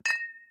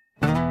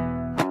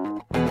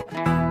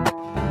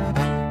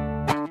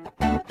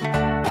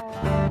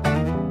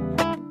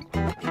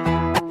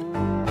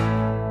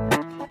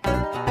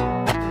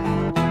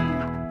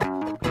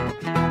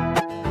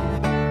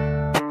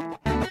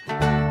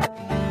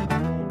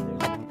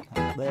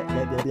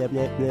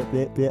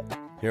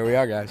Here we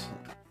are, guys.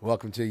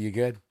 Welcome to You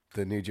Good,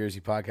 the New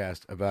Jersey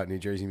podcast about New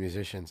Jersey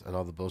musicians and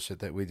all the bullshit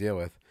that we deal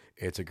with.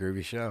 It's a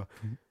groovy show.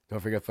 Don't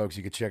forget, folks,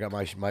 you can check out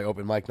my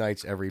open mic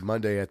nights every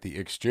Monday at the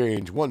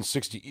Exchange,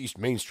 160 East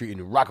Main Street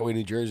in Rockaway,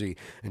 New Jersey.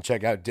 And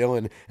check out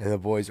Dylan and the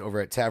boys over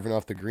at Tavern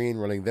Off the Green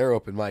running their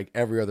open mic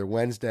every other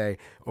Wednesday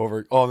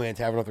over,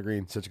 Tavern Off the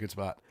Green, such a good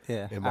spot.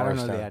 Yeah, in I don't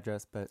know Morristown. the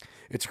address, but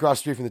It's across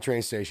the street from the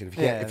train station. If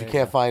you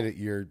can't find it,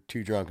 you're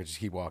too drunk and just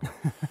keep walking.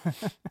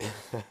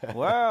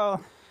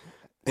 well,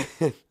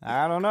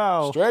 I don't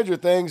know. Stranger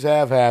things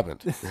have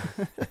happened.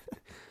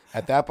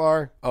 At that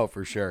bar? Oh,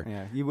 for sure.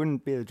 Yeah, you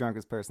wouldn't be the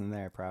drunkest person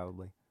there,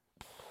 probably.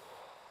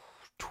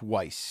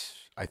 Twice,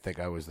 I think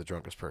I was the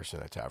drunkest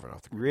person at Tavern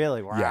Off the Green.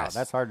 Really? Wow, Yes.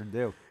 that's hard to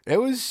do. It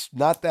was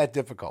not that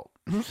difficult.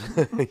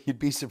 You'd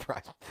be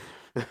surprised.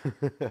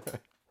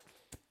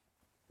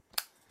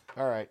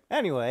 All right.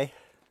 Anyway,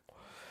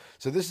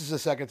 So this is the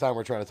second time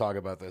we're trying to talk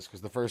about this because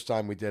the first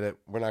time we did it,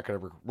 we're not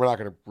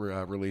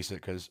gonna release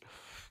it because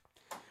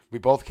we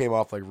both came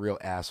off like real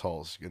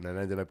assholes, and then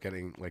ended up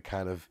getting like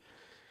kind of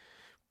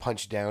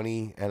punch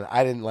downy, and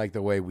I didn't like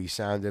the way we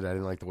sounded. I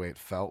didn't like the way it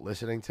felt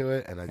listening to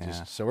it, and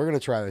so we're gonna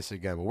try this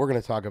again. But we're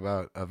gonna talk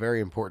about a very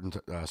important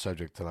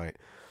subject tonight.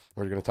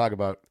 We're gonna talk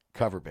about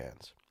cover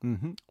bands.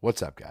 mm-hmm.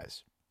 What's up,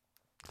 guys?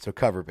 So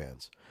cover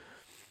bands.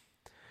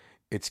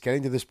 It's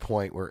getting to this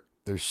point where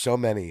there's so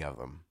many of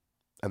them,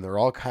 and they're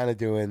all kind of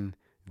doing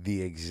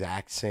the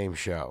exact same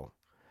show,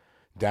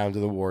 down to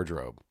the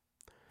wardrobe.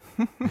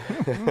 And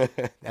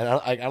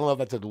I don't know if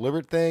that's a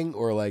deliberate thing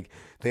or like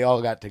they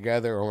all got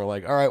together and we're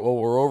like, all right, well,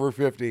 we're over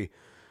 50.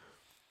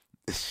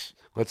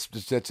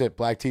 That's it.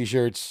 Black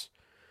t-shirts,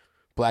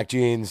 black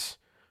jeans,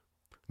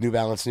 New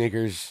Balance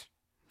sneakers.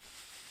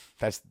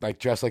 That's like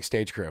dressed like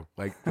stage crew.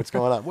 Like, what's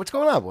going on? What's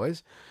going on,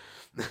 boys?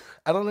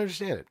 I don't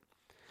understand it.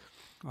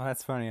 Well,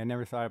 that's funny. I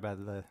never thought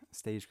about the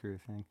stage crew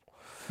thing.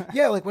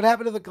 Yeah, like what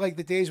happened to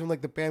the days when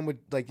like the band would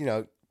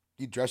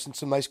you dress in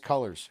some nice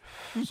colors,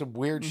 some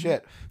weird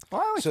shit.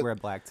 Well, I like So- to wear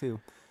black too,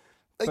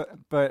 Like-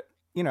 but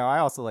I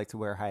also like to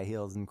wear high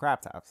heels and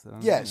crop tops. So,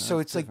 Yeah, so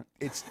it's like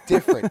it's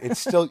different.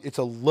 It's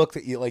a look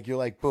that you're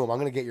like, boom, I'm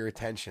gonna get your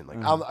attention. Like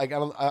I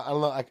don't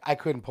know, I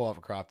couldn't pull off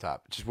a crop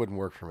top. It just wouldn't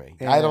work for me.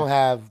 Yeah. I don't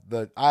have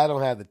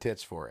the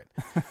tits for it.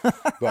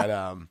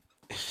 But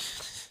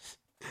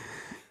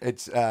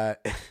it's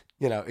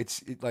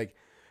it's like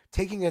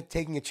taking a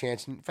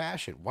chance in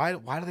fashion. Why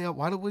do they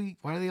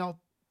all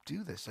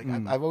do this? Like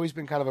I've always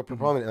been kind of a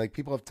proponent. Like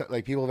people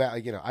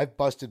have I've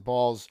busted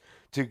balls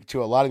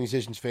to a lot of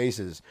musicians'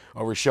 faces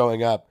over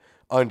showing up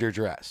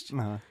underdressed.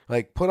 Uh-huh.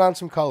 Like put on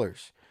some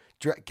colors,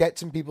 get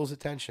some people's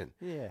attention.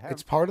 Yeah,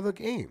 It's part of the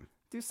game.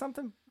 do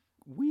something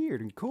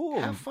weird and cool.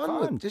 Have and fun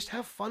with just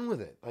have fun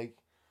with it. Like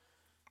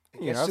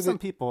some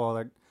people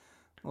are a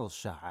little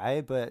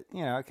shy, but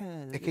you know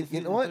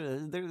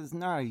what? There's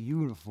not a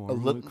uniform.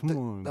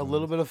 a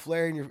little bit of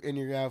flair in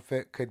your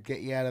outfit could get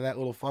you out of that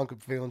little funk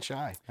of feeling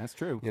shy. That's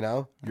true. You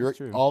know, That's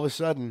true. all of a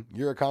sudden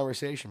you're a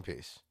conversation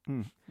piece.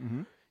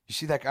 Mm-hmm. You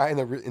see that guy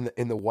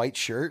in the white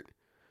shirt?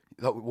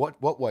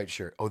 What white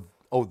shirt?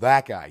 Oh,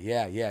 that guy.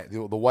 Yeah. The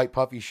white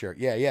puffy shirt.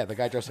 Yeah. The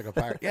guy dressed like a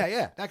pirate.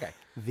 Yeah, that guy.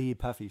 The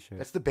puffy shirt.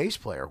 That's the bass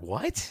player.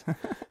 What?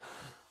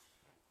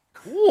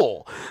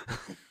 Cool.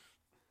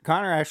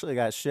 Connor actually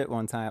got shit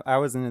one time. I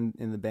wasn't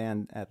in the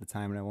band at the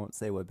time, and I won't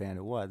say what band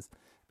it was,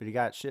 but he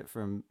got shit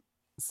from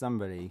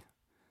somebody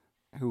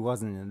who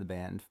wasn't in the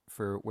band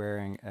for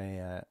wearing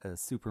a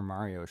Super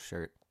Mario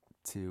shirt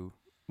to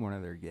one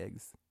of their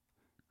gigs.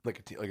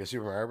 Like a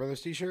Super Mario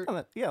Brothers t-shirt?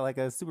 Yeah, like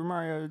a Super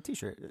Mario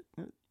t-shirt.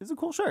 It's a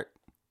cool shirt.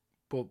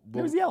 Well,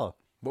 It was yellow.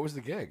 what was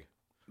the gig?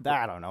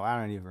 I don't know. I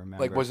don't even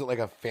remember. Like, was it like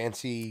a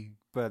fancy?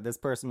 But this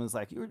person was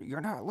like, You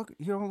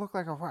don't look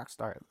like a rock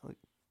star." Like,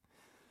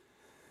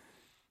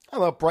 I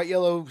don't know, bright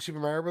yellow Super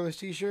Mario Brothers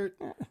t-shirt.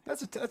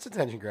 That's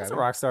attention grabbing. it's a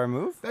rock star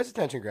move. That's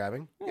attention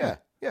grabbing. Yeah.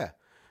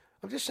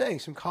 I'm just saying,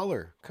 some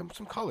color,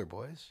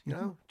 boys. You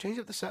know, change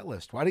up the set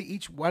list. Why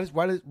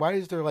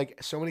is there like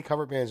so many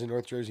cover bands in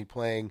North Jersey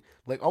playing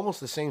like almost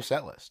the same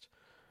set list?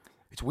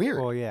 It's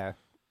weird. Well, yeah.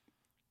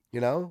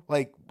 You know,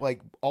 like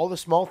all the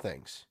small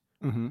things.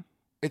 Mm-hmm.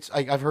 It's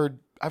I've heard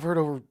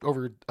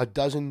over a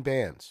dozen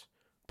bands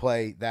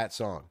play that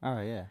song.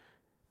 Oh yeah.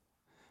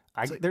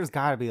 There's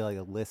got to be like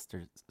a list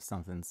or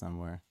something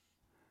somewhere.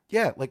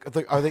 Yeah, like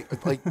are they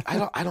like I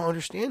don't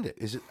understand it.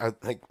 Is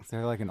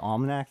there like an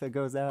almanac that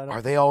goes out?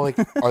 are they all like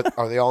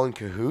are they all in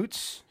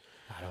cahoots?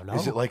 I don't know.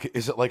 Is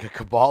it like a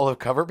cabal of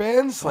cover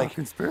bands? Like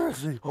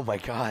conspiracy. Oh my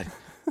god.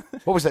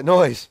 What was that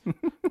noise?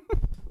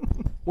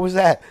 What was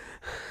that?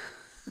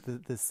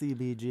 The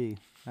CBG,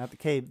 not the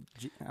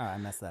KG. Oh, I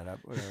messed that up.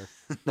 Whatever.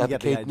 Not the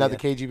idea.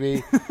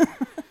 KGB.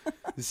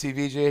 The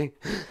CBG.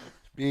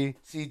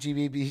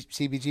 CGB,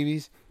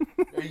 CBGBs.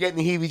 Are you getting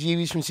the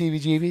heebie-jeebies from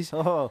CBGBs?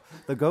 Oh,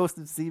 the ghost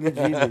of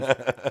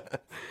CBGBs.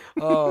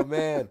 Oh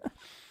man,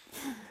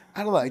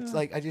 I don't know. It's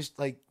like I just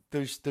like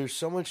there's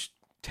so much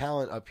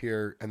talent up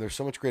here, and there's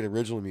so much great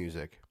original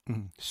music,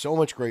 so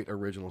much great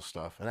original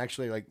stuff. And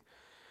actually, like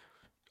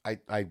I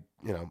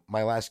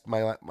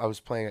was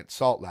playing at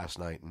Salt last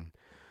night, and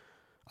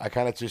I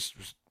kind of just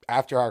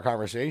after our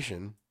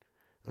conversation,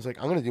 I was like,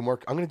 I'm gonna do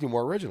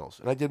more originals,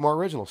 and I did more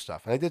original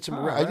stuff, and I did some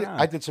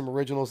I did some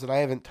originals that I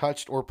haven't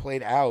touched or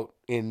played out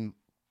in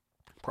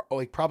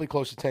probably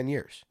close to 10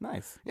 years.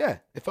 Nice. Yeah,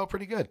 it felt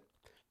pretty good.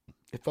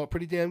 It felt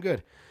pretty damn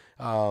good.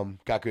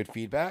 Got good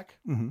feedback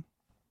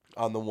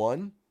on the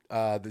one.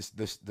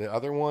 The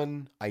other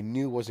one I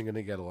knew wasn't going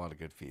to get a lot of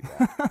good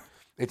feedback.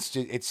 It's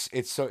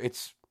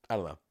I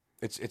don't know.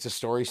 It's a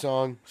story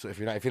song, so if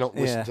you don't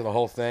listen to the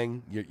whole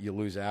thing, you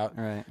lose out.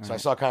 Right. So I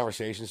saw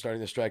conversations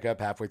starting to strike up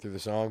halfway through the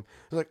song.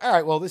 I was like, all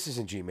right, well, this is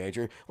in G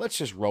major. Let's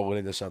just roll it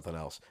into something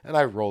else. And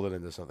I rolled it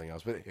into something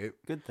else, but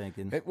good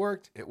thinking. It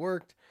worked. It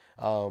worked.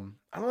 I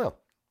don't know.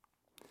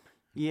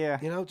 Yeah.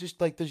 You know, just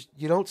like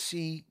you don't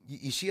see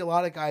you see a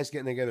lot of guys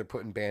getting together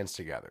putting bands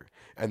together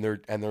and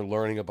they're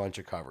learning a bunch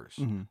of covers.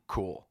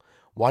 Cool.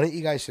 Why don't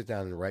you guys sit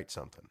down and write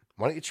something?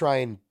 Why don't you try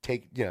and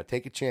take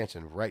a chance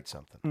and write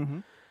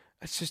something?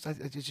 It's just I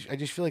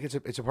just feel like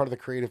it's a part of the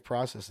creative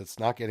process that's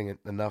not getting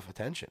enough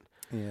attention.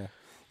 Yeah.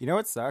 You know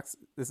what sucks?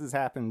 This has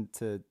happened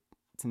to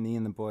me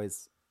and the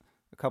boys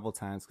a couple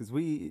times because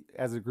we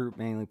as a group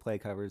mainly play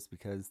covers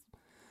because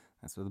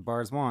that's what the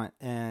bars want.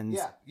 And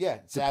yeah.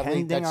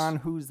 Depending on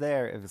who's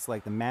there, if it's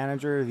like the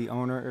manager, the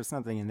owner, or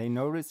something, and they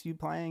notice you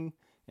playing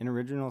an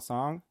original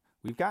song,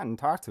 we've gotten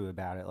talked to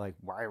about it. Like,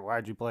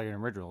 why'd you play an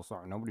original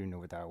song? Nobody knew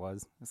what that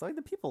was. It's like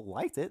the people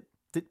liked it.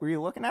 Were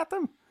you looking at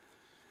them?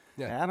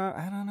 Yeah,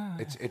 I don't know.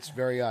 It's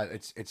very odd.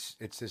 It's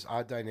this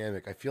odd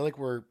dynamic. I feel like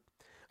we're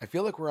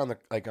on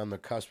the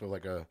cusp of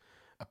like a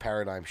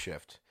paradigm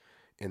shift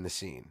in the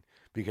scene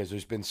because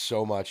there's been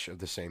so much of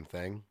the same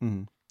thing.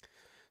 Mm-hmm.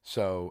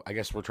 So I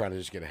guess we're trying to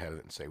just get ahead of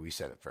it and say we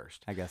said it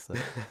first. I guess so.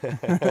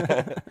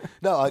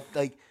 No,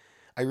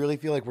 I really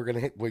feel like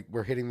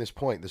we're hitting this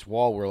point, this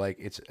wall where like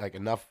it's like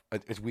enough.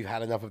 We've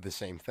had enough of the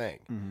same thing.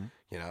 Mm-hmm.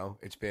 You know,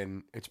 it's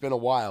been a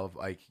while of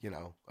like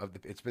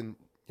it's been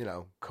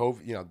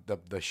COVID,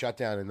 the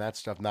shutdown and that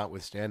stuff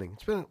notwithstanding.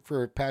 It's been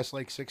for the past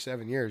like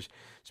 6-7 years.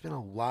 It's been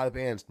a lot of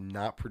bands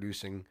not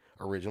producing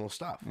original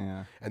stuff.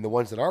 Yeah. And the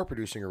ones that are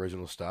producing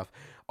original stuff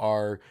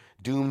are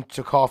doomed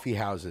to coffee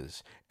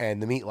houses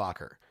and the Meat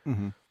Locker.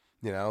 Mm-hmm.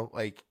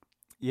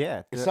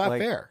 Yeah, it's not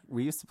fair.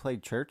 We used to play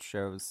church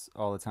shows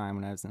all the time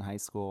when I was in high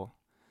school,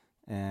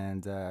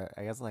 and I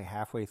guess like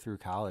halfway through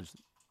college,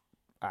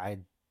 I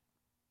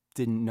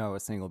didn't know a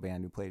single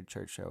band who played a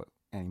church show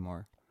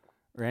anymore,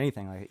 or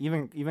anything like it.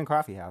 Even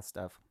coffee house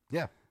stuff.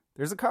 Yeah,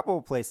 there's a couple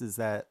of places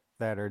that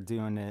are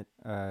doing it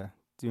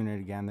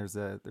again. There's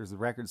a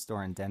record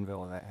store in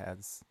Denville that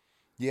has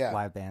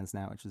live bands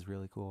now, which is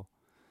really cool.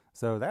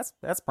 So that's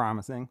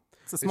promising.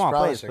 It's a small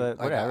place, but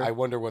whatever. I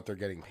wonder what they're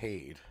getting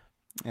paid.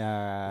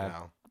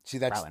 See,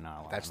 that's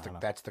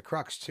the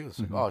crux too. It's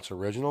like, it's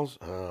originals.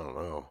 I don't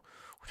know.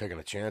 We're taking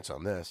a chance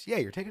on this. Yeah,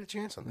 you're taking a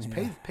chance on this.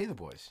 Yeah. Pay the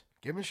boys.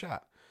 Give them a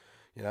shot.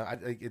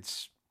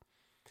 It's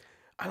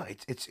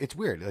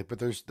weird. Like, but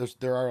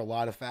there are a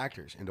lot of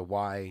factors into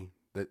why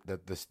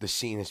the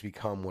scene has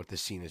become what the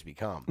scene has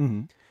become.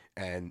 Mm-hmm.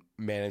 And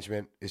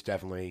management is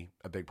definitely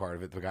a big part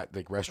of it. We got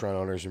like restaurant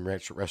owners and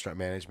restaurant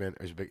management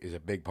is a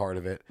big part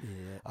of it.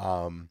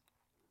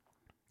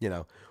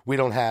 Yeah. We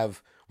don't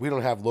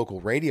have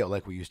local radio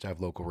like we used to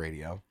have local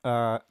radio.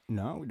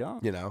 No, we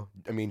don't.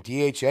 I mean,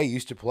 DHA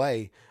used to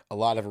play a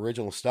lot of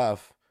original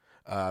stuff.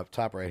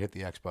 Top right, hit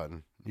the X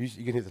button. You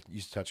can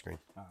use the touchscreen.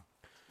 Oh.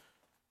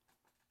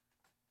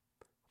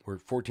 We're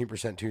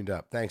 14% tuned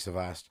up. Thanks,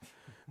 Avast.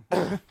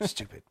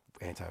 Stupid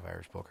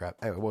antivirus bullcrap.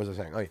 Anyway, what was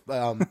I saying?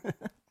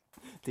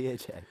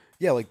 DHA.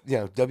 Yeah,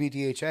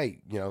 WDHA.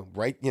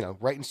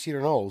 Right in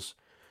Cedar Knolls,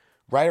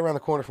 right around the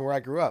corner from where I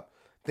grew up.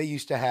 They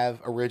used to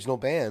have original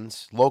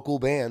bands, local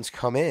bands,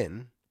 come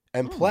in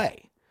and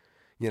play,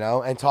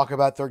 and talk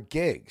about their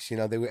gigs.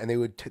 They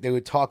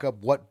would talk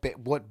up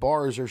what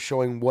bars are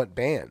showing what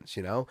bands.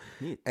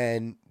 Neat.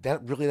 And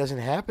that really doesn't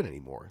happen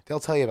anymore. They'll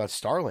tell you about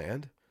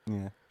Starland,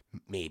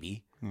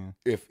 maybe,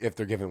 if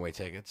they're giving away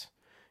tickets,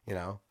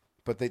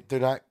 but they're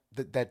not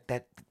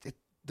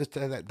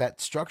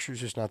that structure is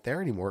just not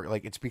there anymore.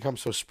 Like, it's become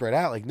so spread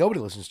out. Like, nobody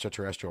listens to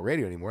terrestrial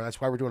radio anymore.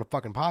 That's why we're doing a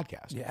fucking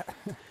podcast. Yeah.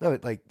 No,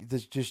 like,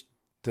 there's just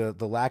the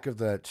lack of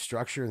the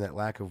structure and that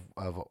lack of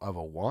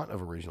a want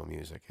of original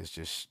music is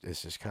just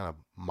kind of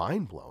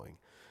mind blowing.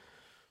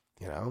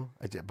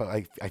 But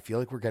I feel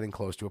like we're getting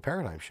close to a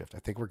paradigm shift. I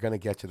think we're going to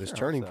get to this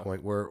turning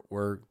point where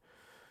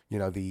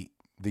the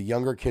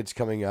younger kids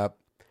coming up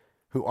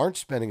who aren't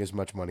spending as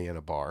much money in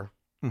a bar,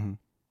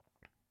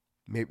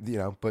 maybe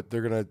but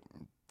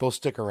they'll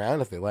stick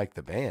around if they like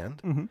the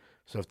band. Mm-hmm.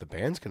 So if the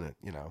band's gonna,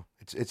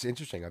 it's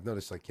interesting. I've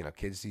noticed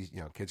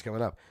kids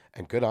coming up,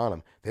 and good on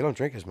them. They don't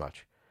drink as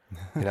much.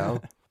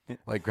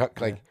 Like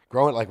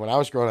growing, like when I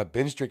was growing up,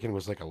 binge drinking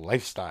was like a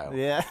lifestyle.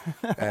 Yeah.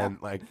 And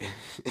like,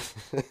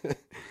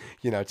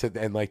 to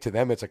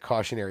them, it's a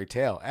cautionary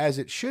tale, as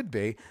it should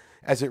be,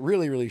 as it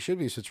really, really should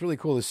be. So it's really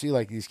cool to see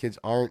like these kids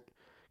aren't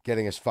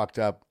getting as fucked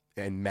up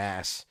en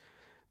masse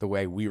the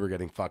way we were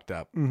getting fucked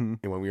up when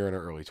we were in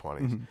our early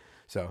 20s.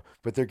 So,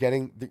 but they're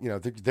getting,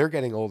 they're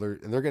getting older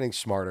and they're getting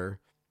smarter.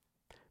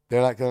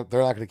 they're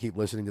not gonna keep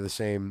listening to the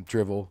same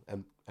drivel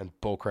and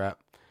bull crap.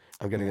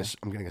 I'm getting a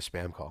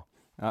spam call.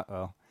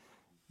 Uh-oh.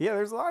 Yeah,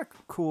 there's a lot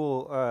of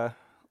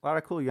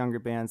cool younger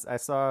bands. I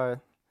saw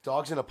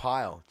Dogs in a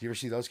Pile. Do you ever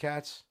see those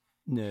cats?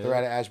 no. They're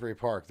out of Asbury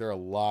Park. They're a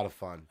lot of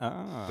fun.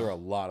 Oh. They're a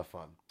lot of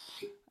fun.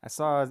 I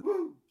saw a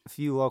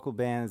few local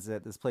bands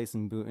at this place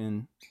in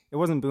Boonton. It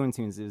wasn't Boonton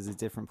Tunes, it was a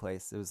different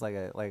place. It was like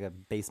a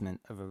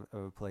basement of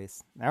a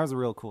place. That was a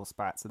real cool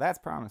spot. So that's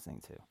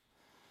promising too.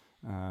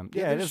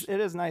 Yeah, it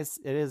is nice.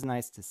 It is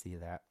nice to see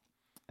that.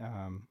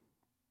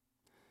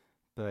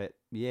 But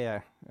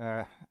yeah,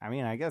 I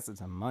mean, I guess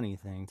it's a money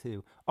thing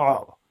too.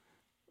 Oh,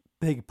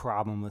 big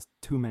problem with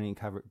too many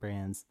cover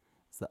bands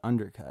is the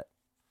undercut.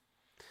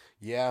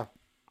 Yeah.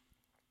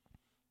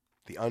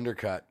 The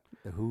undercut.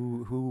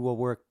 Who will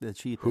work the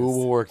cheapest? Who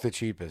will work the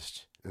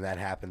cheapest? And that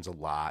happens a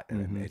lot.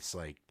 And it's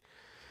like,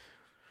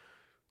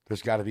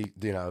 there's got to be,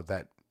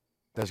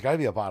 there's got to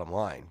be a bottom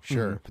line.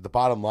 Sure. But the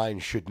bottom line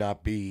should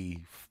not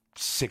be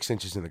 6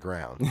 inches in the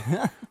ground.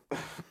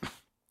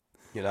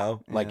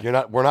 Like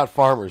we're not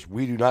farmers.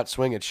 We do not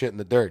swing at shit in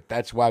the dirt.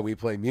 That's why we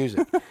play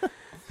music.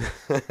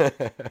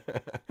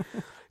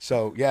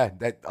 So yeah,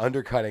 that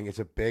undercutting, it's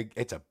a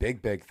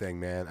big thing,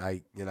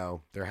 man.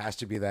 There has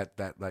to be that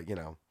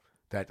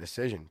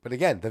decision. But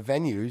again, the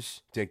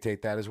venues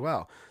dictate that as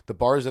well. The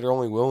bars that are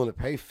only willing to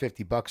pay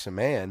 $50 a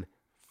man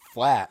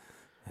flat,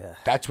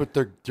 that's what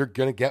you're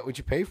gonna get what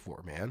you pay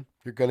for, man.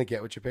 You're gonna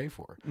get what you pay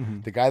for.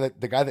 Mm-hmm. The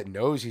guy that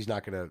knows he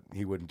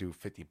wouldn't do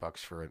 $50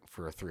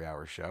 for a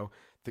 3-hour show.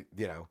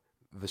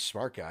 The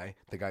smart guy,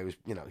 the guy who's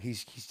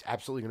he's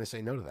absolutely gonna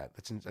say no to that.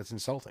 That's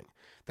insulting.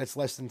 That's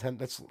less than 10.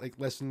 That's like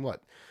less than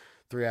what?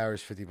 3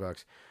 hours,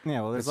 $50.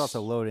 Yeah, well, there's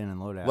also load in and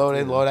load out. Load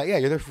in, load out. Yeah,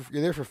 you're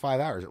there for 5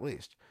 hours at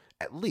least.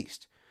 At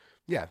least.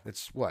 Yeah,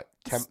 it's what?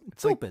 It's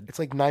stupid. It's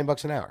like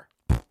 $9 an hour.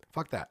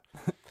 Fuck that.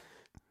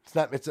 It's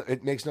not.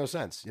 It makes no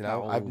sense.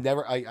 No. I've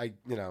never. I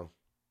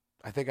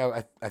think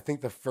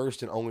the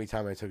first and only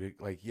time I took it,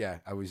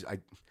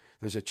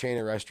 there's a chain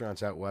of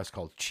restaurants out west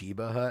called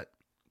Chiba Hut.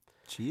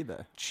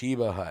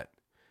 Chiba Hut.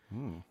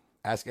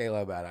 Ask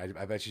Ayla about it.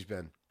 I bet she's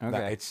been. Okay.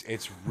 No,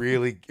 it's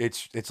really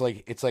it's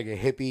like a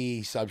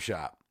hippie sub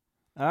shop.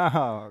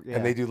 Oh, yeah.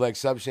 And they do like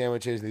sub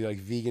sandwiches. They do like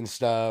vegan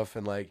stuff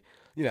and but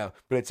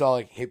it's all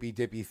like hippie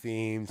dippy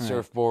themed,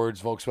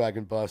 surfboards,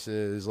 Volkswagen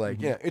buses.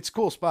 It's a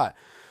cool spot.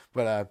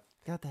 But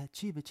got that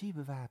Chiba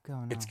vibe going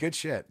on. It's good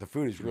shit. The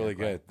food is really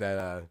good.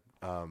 That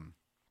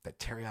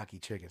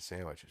teriyaki chicken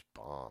sandwich is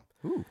bomb.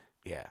 Ooh.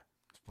 Yeah,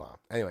 it's bomb.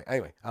 Anyway,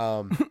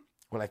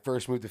 when I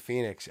first moved to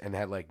Phoenix and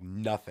had like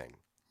nothing,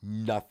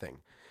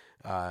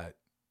 I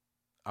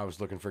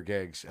was looking for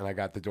gigs and I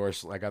got the door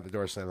slammed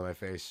in my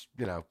face,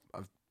 a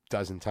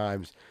dozen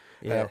times.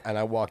 Yeah. And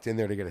I walked in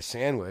there to get a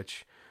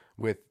sandwich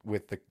with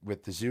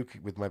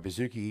my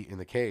Bazooki in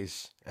the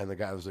case, and the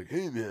guy was like,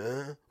 "Hey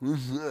man,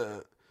 what's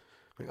that?"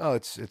 Like, "Oh,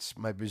 it's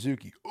my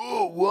Bazooki."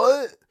 "Oh,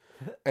 what?"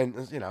 And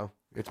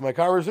it's my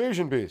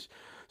conversation piece.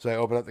 So I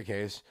open up the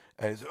case,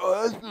 and it's,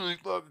 "Oh, that's really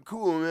fucking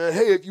cool, man.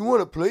 Hey, if you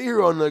want to play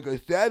here on like a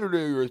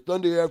Saturday or a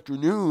Sunday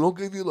afternoon, I'll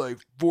give you like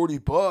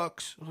 $40."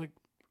 I was like,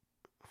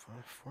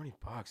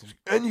 $40?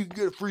 And you can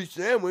get a free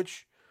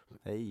sandwich.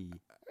 Hey.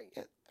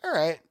 All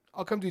right.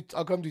 I'll come do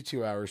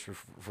 2 hours for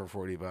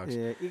 $40.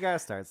 Yeah, you gotta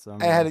start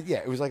somewhere. I had it. Yeah,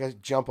 it was like a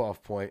jump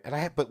off point,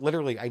 and but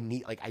literally, I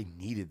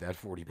needed that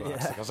 $40. Yeah.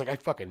 Like, I was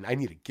like, I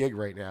need a gig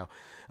right now.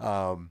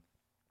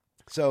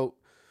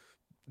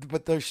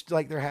 But there's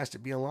there has to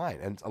be a line,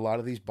 and a lot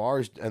of these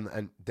bars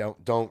and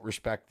don't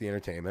respect the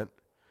entertainment,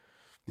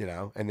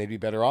 and they'd be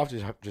better off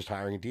just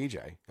hiring a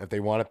DJ. If they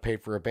want to pay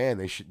for a band,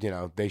 they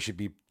should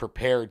be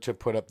prepared to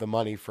put up the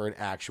money for an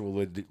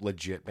actual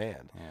legit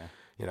band.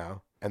 Yeah.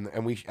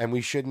 And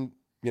we shouldn't.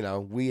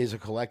 We as a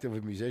collective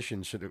of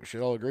musicians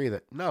should all agree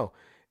that no,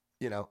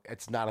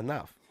 it's not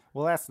enough.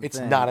 Well, that's the it's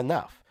thing. not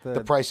enough.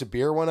 The price of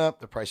beer went up.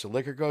 The price of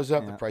liquor goes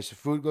up. The price of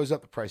food goes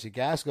up. The price of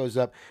gas goes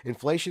up.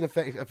 Inflation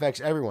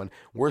affects everyone.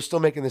 We're still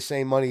making the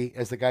same money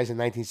as the guys in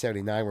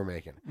 1979 were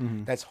making.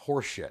 Mm-hmm. That's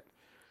horseshit.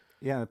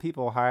 Yeah, the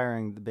people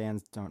hiring the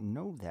bands don't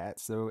know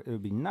that. So it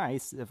would be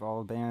nice if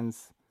all the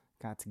bands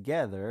got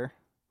together.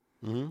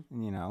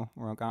 Mm-hmm.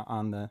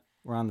 And,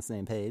 we're on the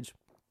same page.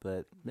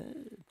 But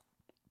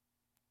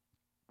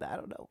I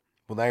don't know.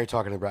 Well, now you're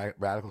talking about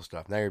radical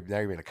stuff. Now you're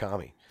being a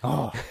commie.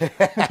 Oh.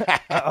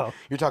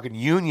 You're talking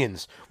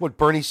unions. What,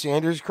 Bernie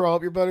Sanders crawl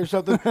up your butt or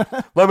something?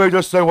 Let me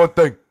just say one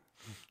thing.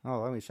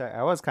 Oh, let me check.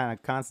 I was kind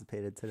of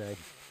constipated today.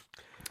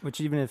 Which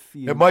even if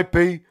you... It might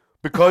be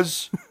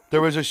because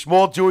there is a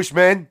small Jewish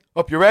man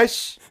up your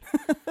ass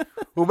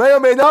who may or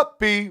may not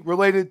be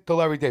related to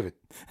Larry David.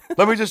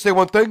 Let me just say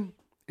one thing.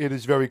 It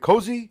is very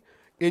cozy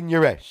in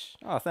your ass.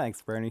 Oh,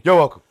 thanks, Bernie. You're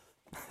welcome.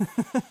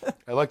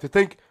 I like to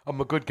think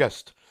I'm a good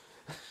guest.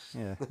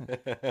 Yeah,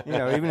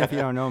 even if you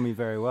don't know me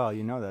very well,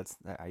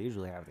 I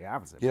usually have the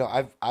opposite.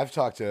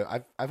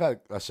 I've had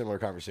a similar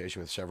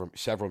conversation with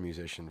several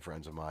musician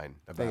friends of mine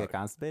about. They get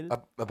constipated?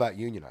 About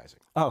unionizing.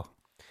 Oh,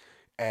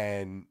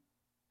 and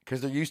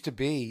because there used to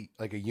be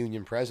like a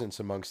union presence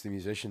amongst the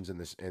musicians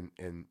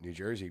in New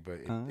Jersey, but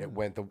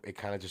it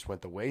kind of just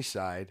went the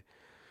wayside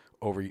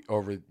over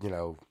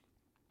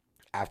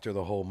after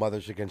the whole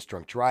Mothers Against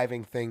Drunk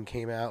Driving thing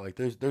came out. Like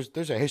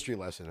there's a history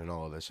lesson in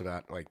all of this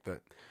about like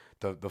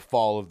the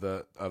fall of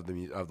the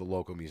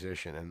local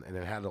musician, and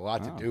it had a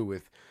lot to do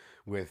with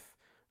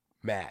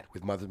MADD,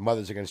 with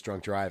Mothers Against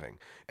Drunk Driving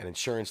and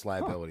insurance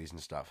liabilities and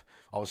stuff.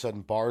 All of a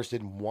sudden, bars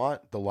didn't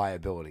want the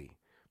liability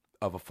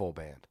of a full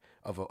band,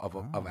 of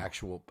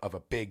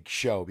a big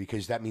show,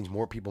 because that means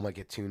more people might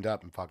get tuned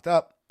up and fucked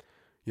up,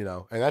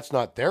 and that's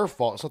not their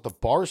fault. It's not the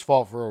bar's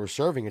fault for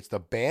overserving. It's the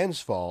band's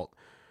fault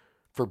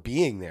for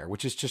being there,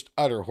 which is just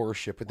utter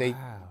horseshit.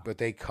 But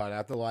they cut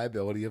out the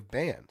liability of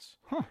bands.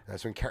 Huh.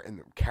 That's when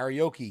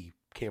karaoke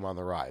came on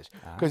the rise,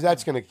 because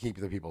that's going to keep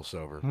the people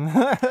sober.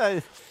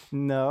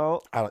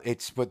 No,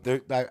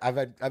 I've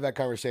had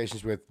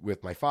conversations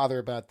with my father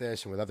about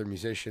this and with other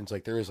musicians.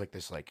 Like there is like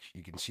this, like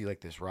you can see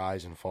like this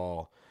rise and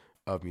fall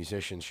of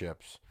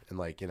musicianships, and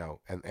like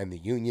and the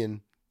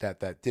union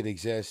that did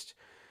exist.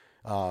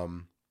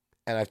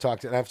 And I've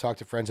talked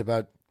to friends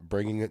about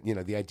bringing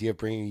the idea of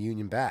bringing a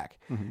union back,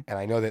 and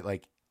I know that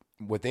like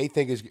what they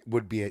think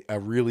would be a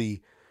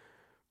really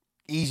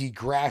easy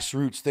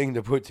grassroots thing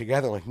to put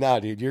together. Like, nah,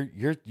 dude,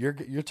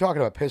 you're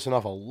talking about pissing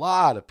off a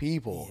lot of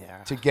people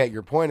to get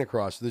your point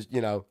across. This,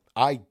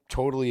 I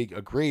totally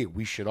agree.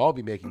 We should all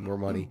be making more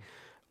money,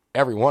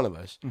 every one of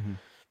us.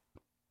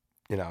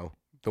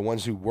 The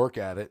ones who work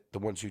at it, the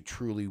ones who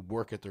truly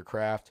work at their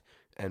craft,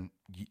 and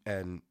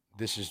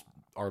this is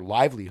our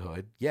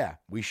livelihood. Yeah,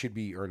 we should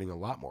be earning a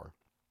lot more.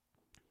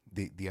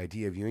 The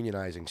idea of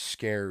unionizing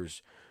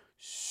scares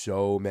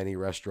so many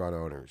restaurant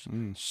owners,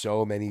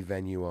 so many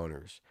venue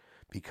owners,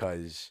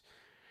 because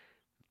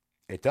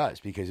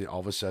all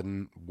of a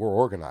sudden we're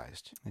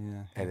organized,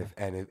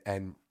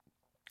 and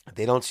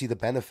they don't see the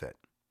benefit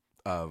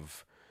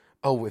of,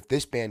 if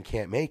this band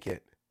can't make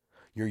it,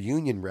 your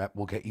union rep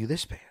will get you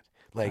this band.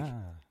 Like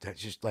that's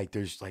just like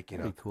there's like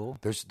cool.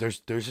 There's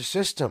a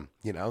system,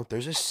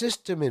 there's a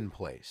system in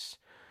place.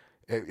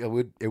 It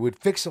would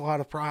fix a lot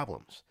of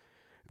problems.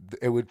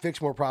 It would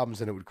fix more problems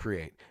than it would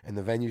create, and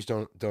the venues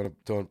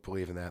don't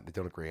believe in that. They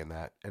don't agree in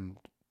that, and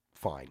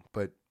fine,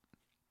 but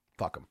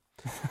fuck them.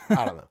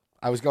 I don't know.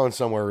 I was going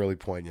somewhere really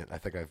poignant. I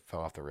think I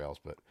fell off the rails,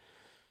 but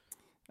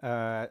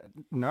no,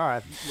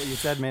 what you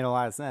said made a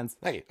lot of sense.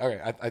 Thank you. Okay,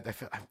 I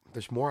feel,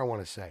 there's more I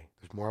want to say.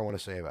 There's more I want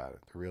to say about it.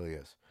 There really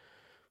is,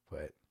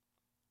 but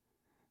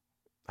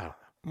I don't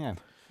know. Yeah.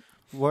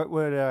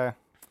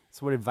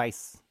 What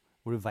advice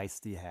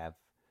do you have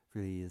for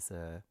these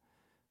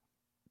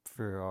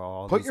for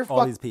all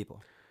these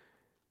people?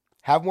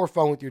 Have more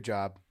fun with your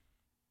job.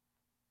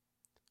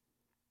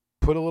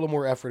 Put a little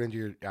more effort into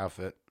your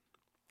outfit.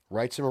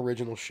 Write some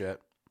original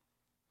shit.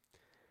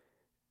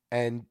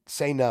 And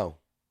say no.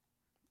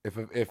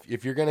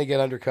 If you're gonna get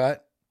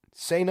undercut,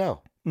 say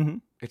no. Mm-hmm.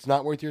 It's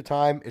not worth your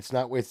time. It's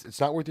not worth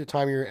your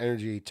time or your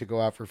energy to go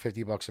out for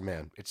 $50 a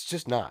man. It's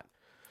just not.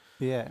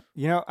 Yeah.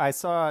 I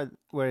saw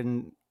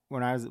when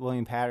I was at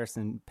William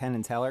Patterson, Penn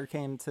and Teller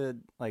came to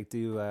like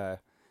do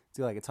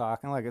like a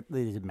talk, and like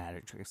they did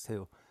magic tricks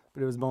too,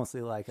 but it was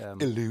mostly like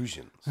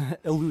illusions. Sorry.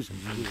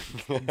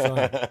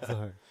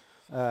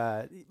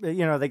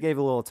 They gave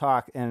a little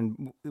talk,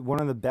 and one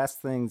of the best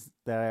things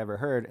that I ever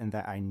heard and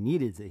that I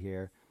needed to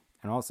hear,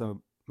 and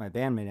also my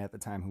bandmate at the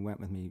time who went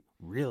with me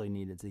really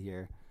needed to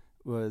hear,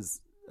 was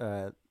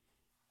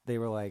they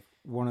were like,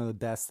 one of the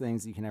best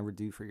things you can ever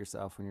do for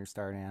yourself when you're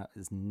starting out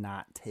is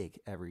not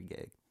take every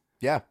gig.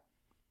 Yeah.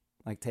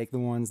 Like, take the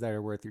ones that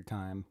are worth your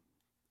time,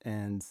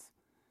 and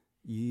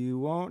you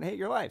won't hate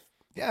your life.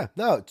 Yeah.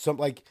 No, it's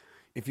like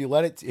if you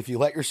let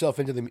yourself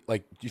into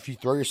if you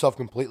throw yourself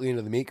completely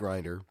into the meat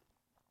grinder,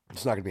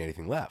 it's not going to be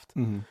anything left.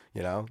 Mm-hmm.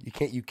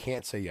 You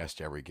can't say yes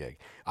to every gig.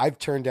 I've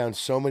turned down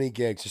so many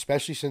gigs,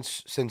 especially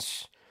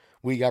since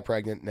we got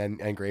pregnant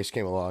and Grace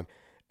came along,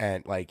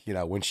 and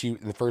when she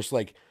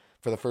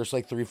for the first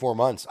 3-4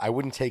 months, I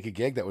wouldn't take a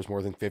gig that was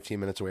more than 15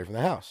 minutes away from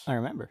the house. I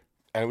remember,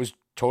 and it was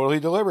totally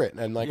deliberate.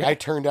 And I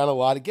turned down a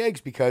lot of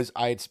gigs because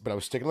but I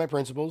was sticking to my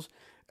principles,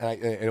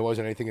 and it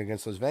wasn't anything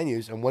against those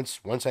venues. And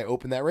once I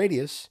opened that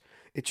radius,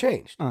 it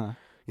changed.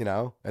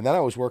 Uh-huh. And then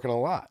I was working a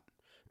lot.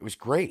 It was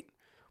great.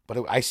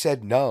 But I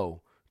said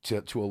no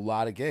to a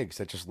lot of gigs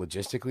that just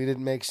logistically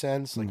didn't make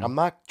sense. Like, I'm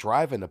not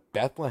driving to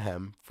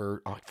Bethlehem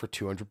for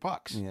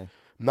 $200. Yeah.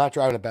 I'm not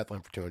driving to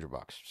Bethlehem for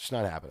 $200. It's just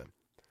not happening.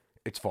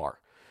 It's far.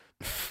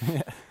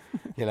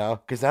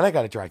 Because then I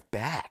got to drive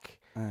back.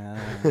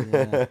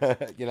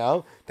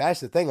 Yeah. That's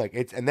the thing.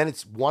 And then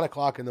it's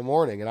 1:00 in the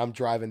morning, and I'm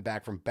driving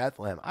back from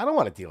Bethlehem. I don't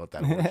want to deal with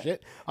that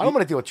bullshit. I don't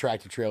want to deal with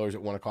tractor trailers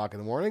at 1:00 in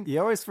the morning. You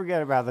always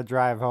forget about the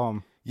drive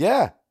home.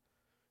 Yeah,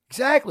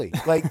 exactly.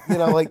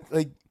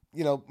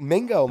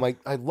 Mingo,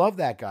 I love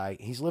that guy.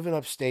 He's living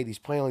upstate. He's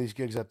playing all these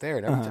gigs up there.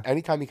 And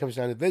anytime he comes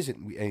down to visit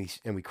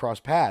and we cross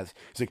paths,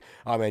 he's like,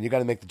 "Oh man, you got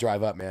to make the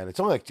drive up, man. It's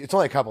only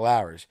a couple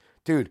hours,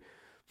 dude.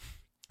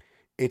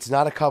 It's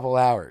not a couple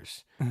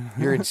hours.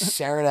 You're in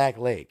Saranac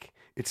Lake.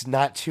 It's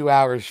not 2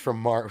 hours from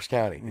Morris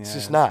County. It's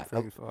just it's not.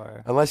 pretty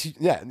far. Unless you,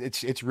 yeah,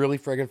 it's really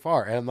friggin'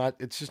 far, and I'm not.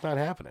 It's just not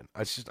happening.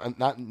 It's just I'm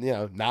not,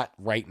 not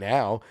right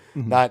now,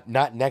 not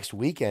next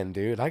weekend,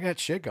 dude. I got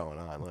shit going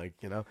on, like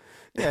Yeah,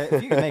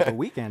 if you can make a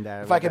weekend out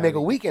of it. If I can make a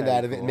that'd be- weekend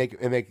out that'd of it be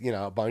and make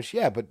a bunch,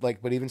 yeah. But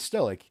even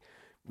still, like,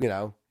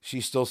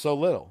 she's still so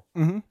little,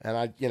 and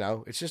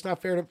it's just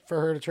not fair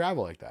for her to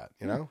travel like that.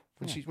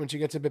 When she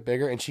gets a bit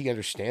bigger and she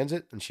understands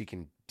it and she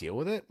can deal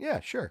with it, yeah,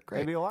 sure, cool. great.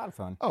 It'd be a lot of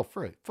fun. Oh,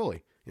 fully.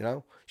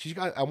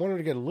 I want her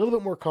to get a little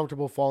bit more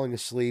comfortable falling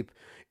asleep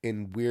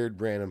in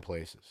weird random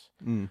places.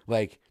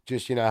 Like,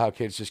 just, how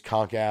kids just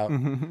conk out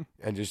and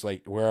just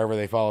like wherever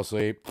they fall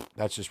asleep,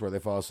 that's just where they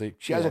fall asleep.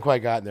 She hasn't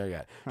quite gotten there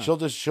yet.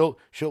 Huh. She'll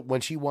when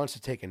she wants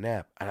to take a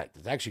nap, and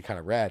it's actually kind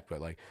of rad,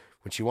 but like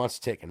when she wants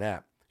to take a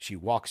nap, she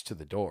walks to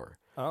the door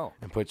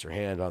and puts her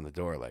hand on the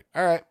door like,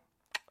 all right,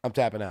 I'm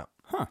tapping out.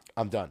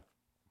 I'm done.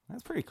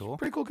 That's pretty cool.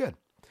 Pretty cool kid.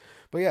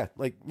 But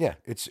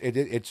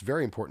it's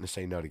very important to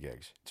say no to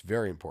gigs. It's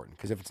very important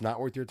because if it's not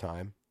worth your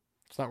time,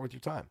 it's not worth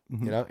your time.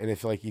 And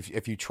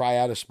if you try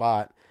out a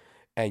spot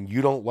and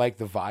you don't like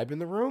the vibe in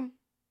the room,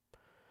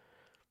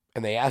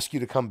 and they ask you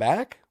to come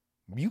back,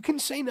 you can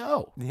say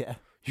no. Yeah,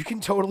 you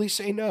can totally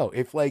say no.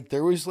 If like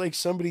there was like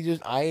somebody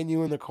just eyeing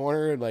you in the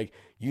corner and like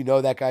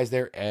that guy's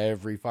there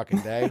every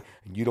fucking day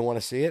and you don't want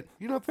to see it,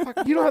 you don't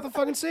have to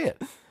fucking see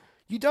it.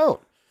 You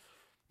don't.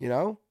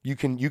 You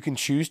can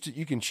choose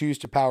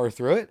to power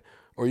through it.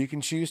 Or you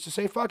can choose to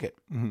say fuck it.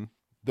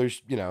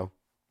 There's you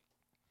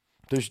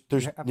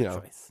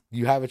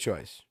have a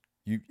choice.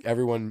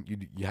 Everyone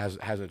has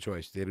a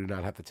choice. They do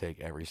not have to take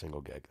every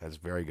single gig. That's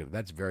very good.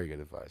 That's very good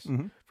advice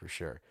for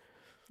sure.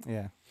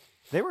 Yeah,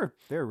 they were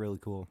really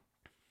cool.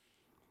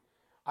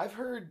 I've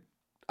heard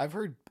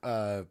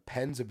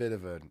Penn's a bit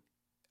of an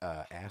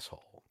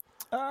asshole.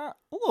 A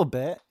little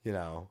bit. I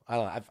don't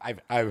know.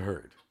 I've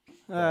heard.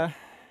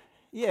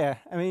 Yeah.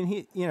 I mean,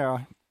 he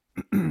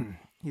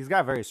he's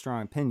got very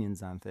strong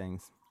opinions on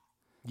things.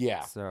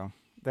 Yeah. So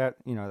that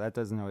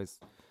doesn't always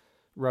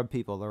rub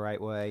people the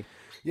right way.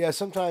 Yeah,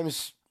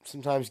 sometimes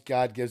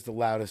God gives the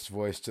loudest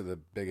voice to the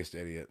biggest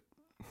idiot.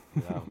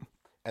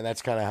 And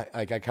that's kind of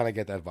like I kind of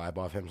get that vibe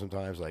off him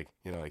sometimes. Like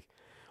like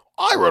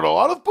I read a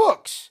lot of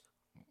books.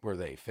 Were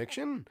they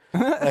fiction?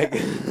 Like,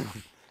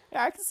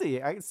 yeah, I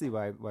can see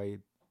why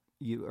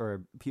you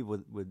or people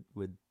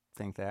would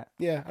think that.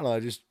 Yeah, I don't know.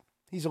 Just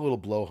he's a little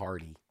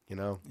blowhardy.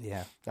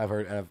 Yeah, I've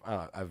heard.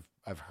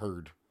 I've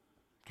heard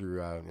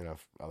through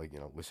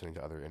listening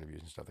to other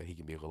interviews and stuff that he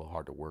can be a little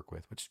hard to work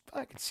with, which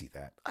I can see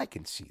that.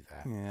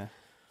 Yeah,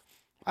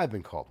 I've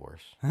been called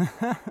worse.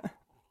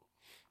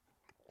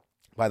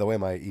 By the way,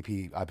 my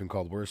EP "I've Been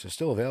Called Worse" is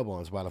still available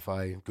on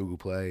Spotify, Google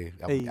Play,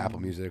 Apple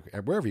Music,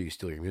 wherever you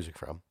steal your music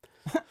from.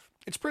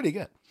 It's pretty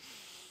good.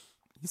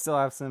 You still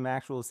have some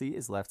actual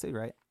CDs left too,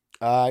 right?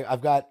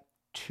 I've got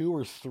 2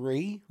 or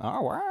 3.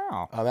 Oh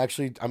wow!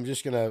 I'm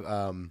just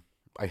gonna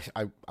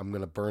I'm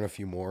gonna burn a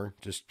few more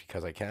just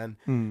because I can,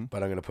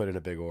 but I'm gonna put in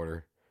a big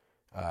order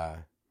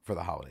for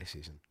the holiday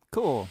season.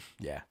 Cool.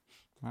 Yeah.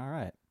 All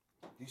right.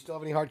 Do you still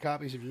have any hard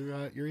copies of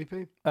your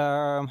EP?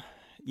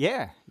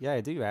 Yeah,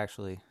 I do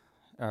actually.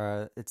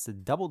 It's a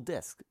double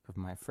disc of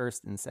my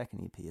first and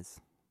second EPs.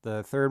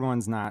 The third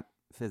one's not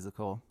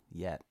physical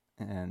yet,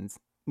 and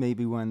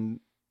maybe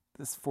when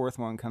this fourth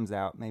one comes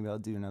out, maybe I'll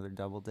do another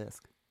double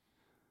disc.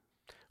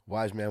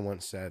 Wise man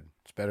once said,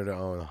 "It's better to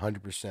own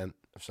 100%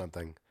 of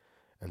something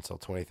and sell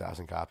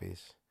 20,000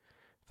 copies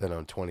than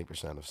own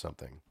 20% of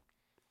something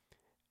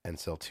and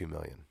sell 2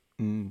 million."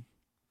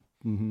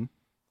 Mm-hmm.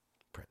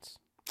 Prince.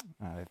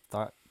 I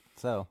thought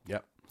so.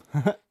 Yep.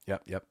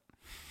 Yep.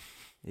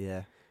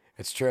 Yeah.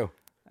 It's true.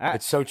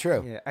 It's so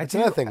true. Yeah, it's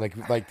another thing.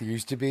 Like there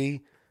used to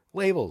be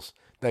labels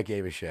that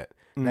gave a shit.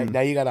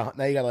 Now you gotta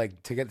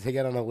like to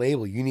get on a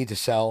label. You need to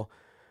sell.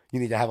 You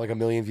need to have like 1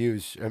 million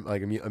views,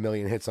 like a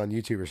million hits on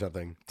YouTube or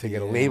something to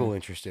get a label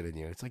interested in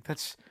you. It's like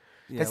that's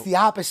the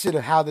opposite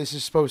of how this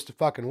is supposed to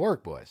fucking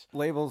work, boys.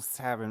 Labels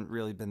haven't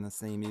really been the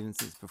same even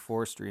since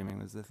before streaming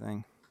was the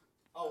thing.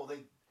 Oh,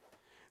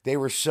 they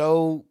were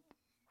so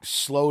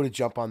slow to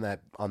jump on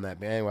that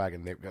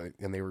bandwagon.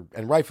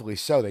 And rightfully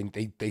so.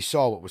 They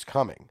saw what was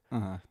coming.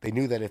 Uh-huh. They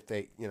knew that if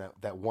they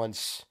that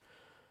once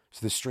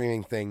the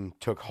streaming thing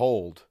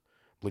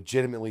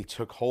legitimately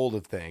took hold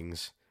of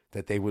things,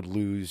 that they would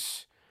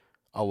lose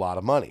a lot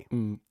of money.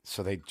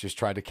 So they just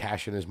tried to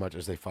cash in as much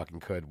as they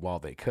fucking could while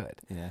they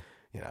could. Yeah.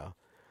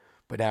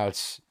 But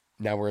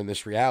now we're in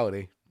this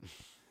reality.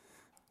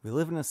 We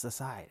live in a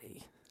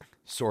society.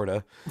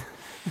 Sorta.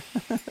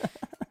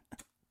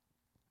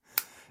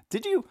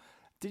 Did you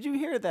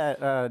hear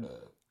that?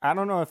 I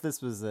don't know if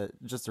this was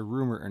just a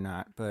rumor or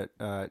not, but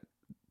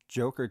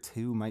Joker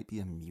 2 might be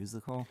a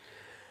musical.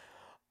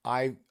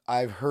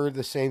 I've heard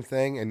the same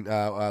thing, and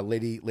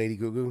Lady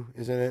Gaga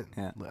is in it.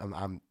 Yeah,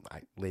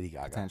 Lady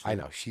Gaga. I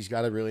know she's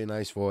got a really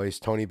nice voice.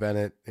 Tony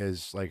Bennett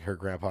is like her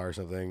grandpa or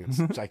something.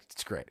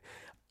 It's great.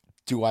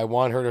 Do I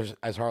want her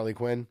as Harley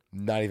Quinn?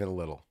 Not even a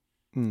little.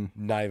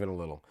 Not even a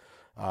little.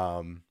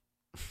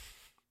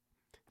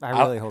 I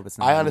really hope it's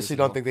not. I a honestly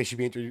don't musical. think they should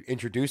be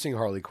introducing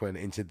Harley Quinn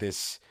into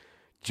this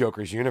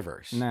Joker's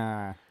universe.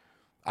 Nah.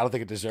 I don't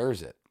think it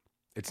deserves it.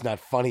 It's not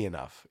funny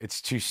enough.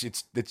 It's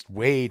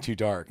way too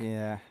dark.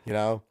 Yeah. You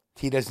know,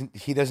 he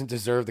doesn't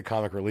deserve the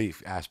comic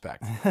relief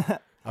aspect.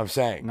 I'm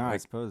saying. No, I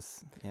Like,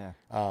 suppose. Yeah.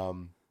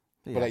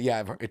 but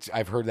yeah,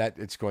 I've heard that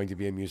it's going to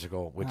be a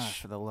musical, which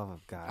For the love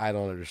of God. I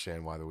don't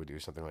understand why they would do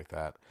something like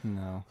that.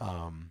 No.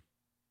 I'm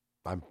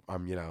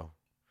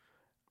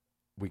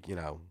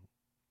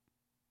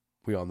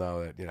we all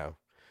know that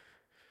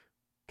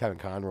Kevin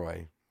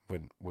Conroy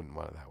wouldn't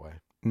want it that way.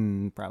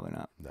 Probably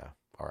not. No,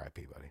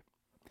 R.I.P. buddy.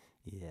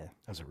 Yeah.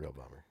 That's a real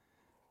bummer.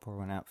 Pour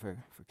one out for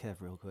Kev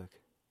real quick.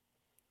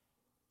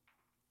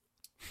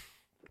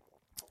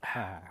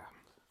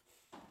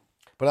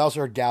 But I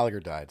also heard Gallagher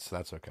died, so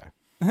that's okay.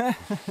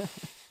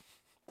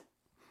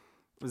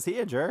 Was he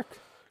a jerk?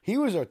 He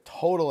was a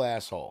total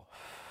asshole.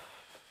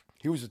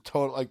 He was a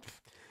total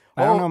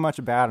I don't know much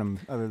about him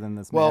other than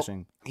the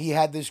smashing. He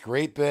had this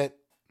great bit,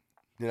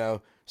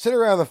 sit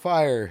around the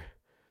fire,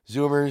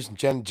 Zoomers,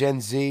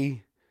 Gen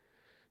Z,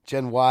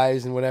 Gen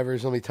Ys, and whatever.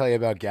 So let me tell you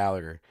about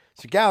Gallagher.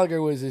 So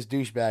Gallagher was this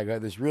douchebag who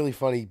had this really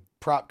funny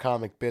prop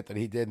comic bit that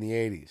he did in the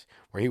 80s,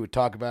 where he would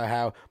talk about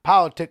how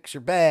politics are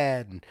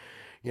bad, and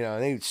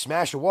and he would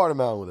smash a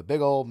watermelon with a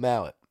big old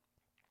mallet.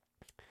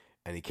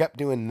 And he kept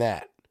doing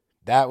that.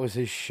 That was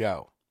his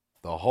show.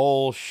 The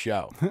whole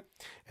show.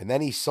 And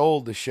then he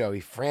sold the show. He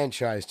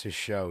franchised his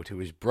show to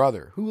his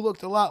brother, who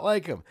looked a lot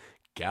like him.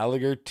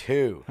 Gallagher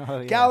 2. Oh,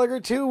 yeah. Gallagher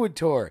 2 would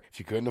tour. If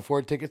you couldn't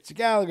afford tickets to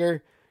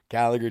Gallagher,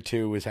 Gallagher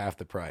 2 was half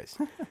the price.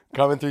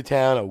 Coming through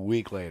town a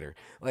week later.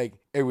 Like,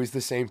 it was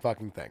the same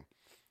fucking thing.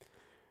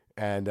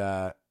 And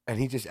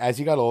he just, as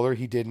he got older,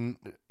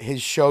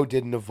 his show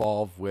didn't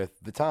evolve with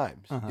the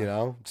times.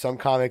 Some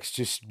comics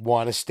just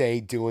want to stay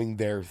doing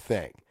their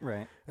thing.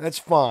 Right. And that's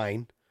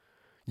fine.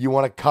 You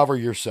want to cover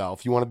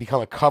yourself. You want to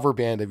become a cover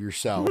band of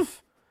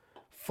yourself.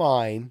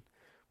 Fine.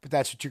 But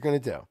that's what you're going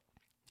to do.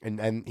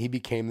 And he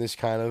became this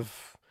kind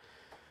of,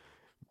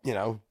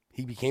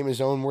 he became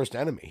his own worst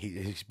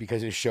enemy.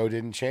 Because his show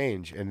didn't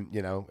change. And,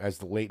 as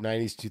the late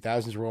 90s,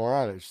 2000s roll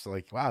on, it's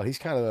like, wow, he's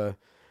kind of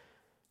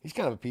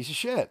a piece of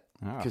shit.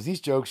 Because these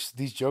jokes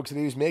that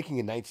he was making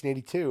in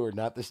 1982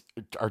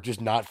 are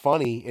just not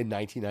funny in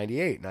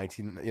 1998,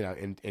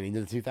 and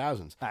into the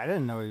 2000s. I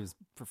didn't know he was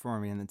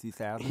performing in the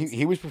 2000s.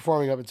 He was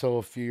performing up until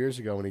a few years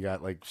ago when he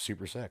got like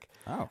super sick.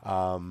 Oh.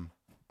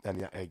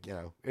 And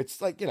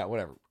it's like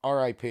whatever.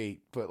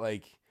 R.I.P. But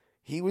like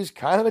he was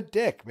kind of a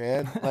dick,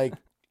 man. Like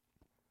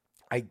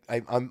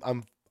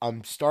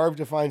I'm starved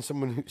to find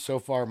someone who, so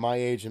far my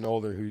age and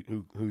older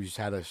who's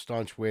had a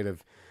staunch way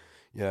of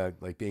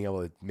like being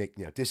able to make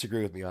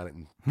disagree with me on it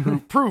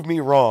and prove me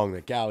wrong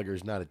that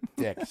Gallagher's not a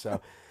dick.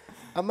 So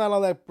I'm not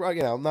all that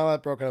I'm not all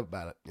that broken up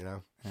about it. Yeah.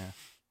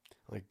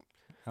 Like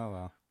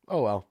Oh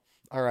well,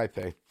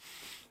 R.I.P.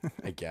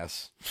 I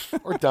guess,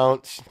 or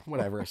don't,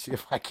 whatever. See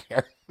if I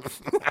care.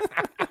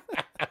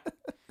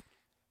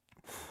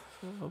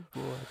 Oh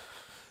boy.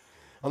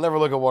 I'll never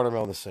look at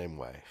watermelon the same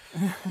way.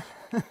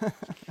 But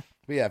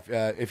yeah,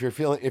 if you're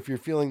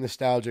feeling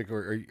nostalgic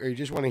or you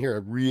just want to hear a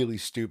really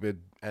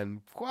stupid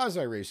and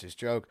quasi-racist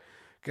joke,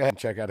 go ahead and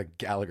check out a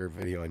Gallagher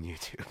video on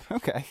YouTube.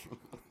 Okay.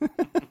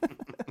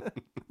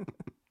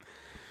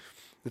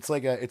 It's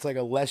like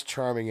a less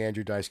charming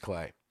Andrew Dice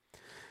Clay.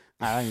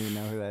 I don't even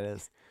know who that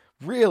is.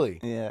 Really?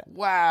 Yeah.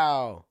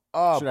 Wow.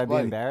 Oh, Should I be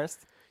buddy. embarrassed?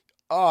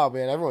 Oh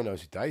man, everyone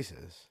knows who Dice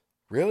is.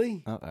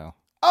 Really? Uh-oh.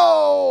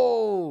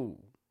 Oh.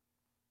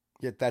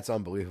 Yeah, that's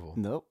unbelievable.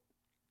 Nope.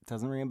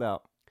 Doesn't ring a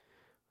bell.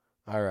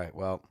 All right.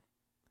 Well,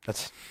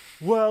 that's.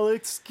 Well,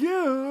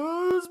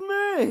 excuse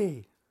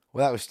me.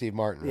 Well, that was Steve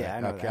Martin. Right? Yeah, I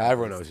know Okay, that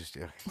everyone was. knows who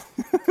Steve.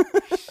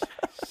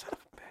 Son of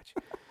a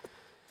bitch.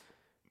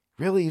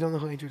 Really, you don't know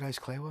who Andrew Dice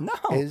Clay was? No.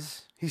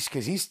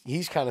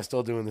 He's kind of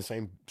still doing the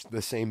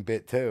same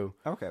bit too.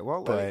 Okay,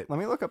 well, But- let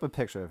me look up a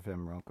picture of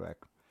him real quick.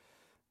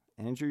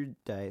 Andrew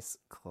Dice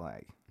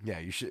Clay. Yeah,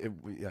 you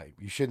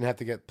shouldn't have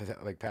to get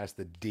like past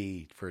the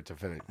D for it to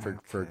finish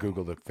for Okay.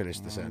 Google to finish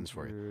the sentence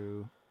for you.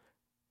 Andrew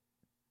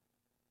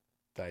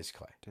Dice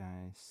Clay.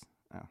 Dice.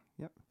 Oh,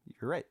 yep.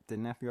 You're right.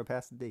 Didn't have to go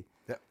past the D.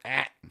 Yep.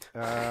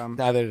 Um,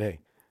 Neither did he.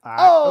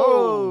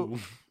 oh!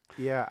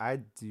 Yeah, I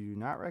do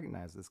not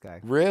recognize this guy.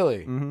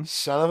 Really? Mhm.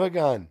 Son of a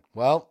gun.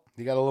 Well,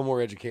 you got a little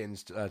more educating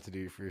to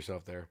do for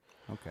yourself there.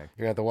 Okay. You're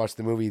gonna have to watch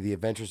the movie The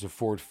Adventures of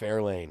Ford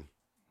Fairlane.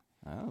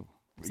 Oh,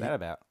 what's that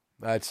about?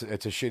 It's a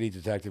shitty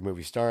detective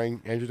movie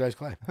starring Andrew Dice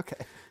Clay.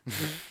 Okay.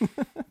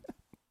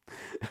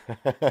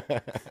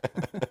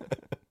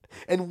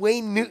 And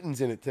Wayne Newton's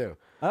in it too.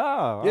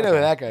 Oh, You know who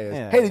that guy is.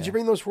 Yeah, Hey, did yeah. you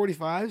bring those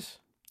 45s?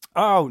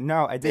 Oh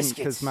no, I didn't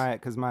Biscuits.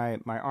 because my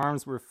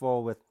arms were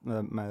full with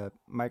my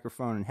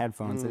microphone and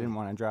headphones. I didn't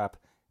want to drop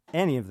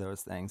any of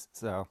those things,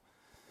 so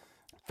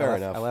Fair I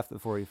enough. left the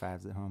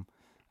 45s at home.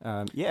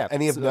 Yeah.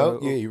 Any of so-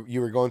 note?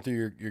 You were going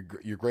through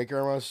your great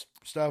grandma's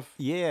stuff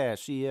Yeah,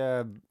 she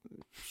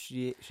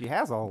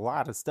has a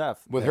lot of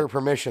stuff with that- her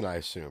permission, I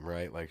assume,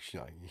 right? Like,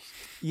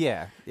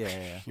 Yeah.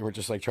 you were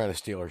just like trying to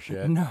steal her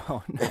shit.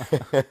 No,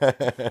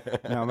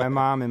 no. My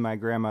mom and my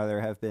grandmother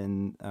have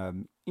been,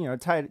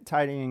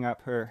 tidying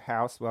up her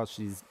house while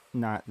she's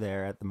not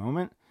there at the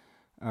moment.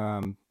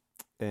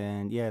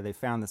 And yeah, they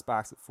found this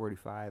box of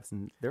 45s,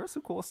 and there was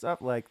some cool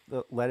stuff like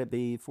the Let It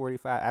Be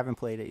 45. I haven't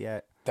played it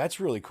yet.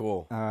 That's really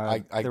cool.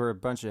 There were a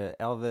bunch of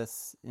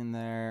Elvis in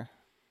there.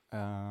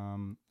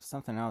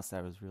 Something else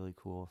that was really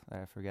cool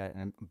that I forget,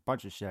 and a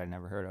bunch of shit I'd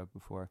never heard of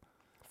before.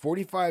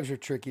 45s are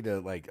tricky to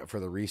like for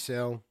the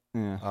resale.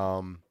 Yeah,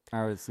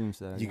 I would assume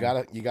so. You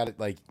yeah.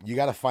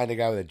 gotta find a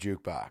guy with a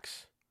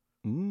jukebox.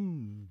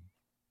 Mm.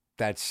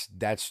 That's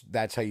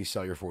how you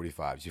sell your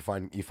 45s. You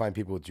find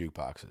people with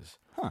jukeboxes,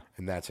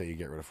 and that's how you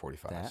get rid of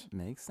 45s. That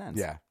makes sense.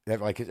 Yeah,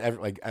 like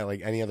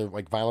any other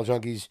like vinyl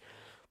junkies,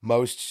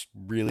 most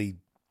really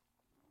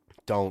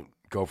don't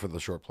go for the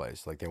short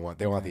plays. Like they want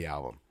the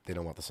album. They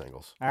don't want the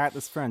singles. I got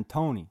this friend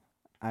Tony.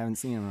 I haven't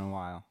seen him in a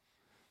while.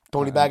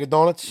 Tony Bag of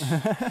Donuts.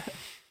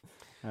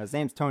 His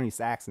name's Tony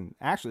Saxon.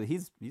 Actually,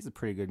 he's a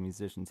pretty good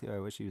musician too. I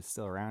wish he was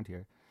still around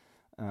here.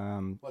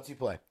 What's he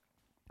play?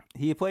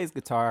 He plays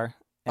guitar.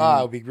 It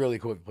would be really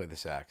cool if he played the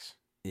sax.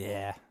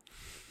 Yeah,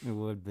 it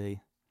would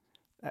be.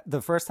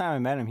 The first time I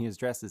met him, he was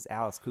dressed as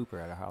Alice Cooper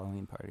at a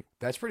Halloween party.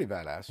 That's pretty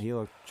badass. He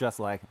looked just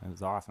like him. It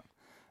was awesome.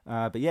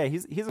 But yeah,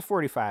 he's a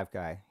 45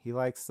 guy. He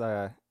likes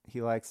like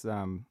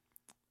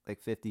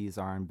 50s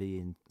R&B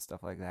and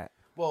stuff like that.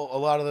 Well, a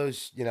lot of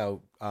those,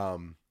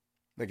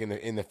 like in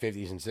the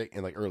 50s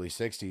and like early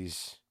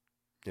 60s,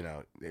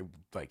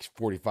 like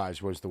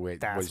 45s was the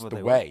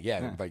way.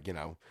 Yeah, like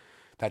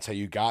that's how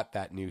you got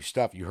that new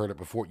stuff. You heard it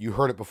before. You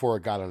heard it before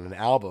it got on an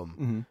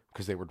album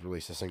because they would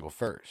release a single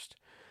first.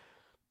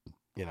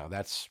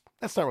 That's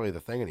not really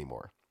the thing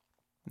anymore.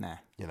 Nah.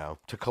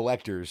 To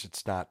collectors,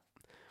 it's not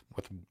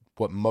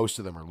what most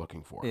of them are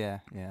looking for. Yeah,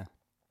 yeah.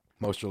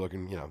 Most are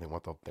looking, they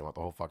want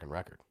the whole fucking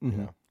record.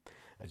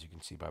 As you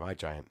can see by my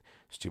giant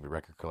stupid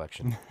record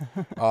collection.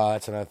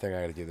 That's another thing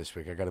I got to do this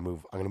week. I'm gonna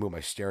move my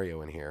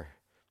stereo in here,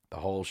 the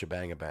whole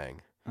shebang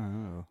bang.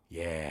 Oh,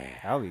 Yeah,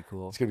 that would be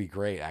cool. it's gonna be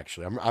great.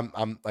 Actually,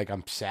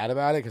 I'm sad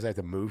about it because I have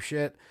to move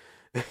shit,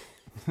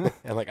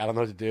 and like I don't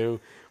know what to do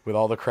with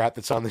all the crap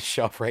that's on the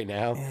shelf right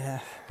now.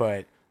 Yeah,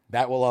 but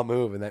that will all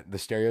move, and that the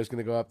stereo's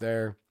gonna go up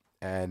there,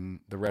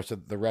 and the rest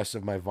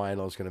of my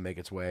vinyl is gonna make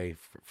its way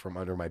from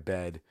under my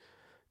bed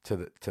to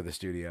the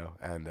studio,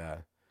 and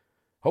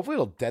hopefully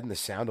it'll deaden the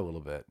sound a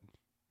little bit.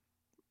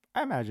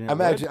 I imagine. I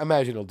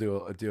imagine it'll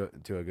do a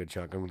good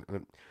chunk.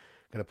 I'm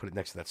gonna put it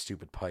next to that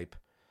stupid pipe,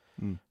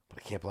 but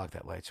I can't block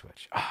that light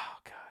switch. Oh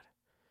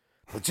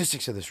god,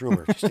 logistics of this room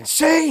are just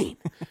insane.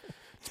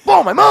 It's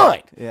blowing my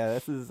mind. Yeah,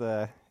 this is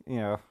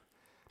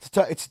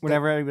It's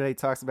whenever everybody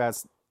talks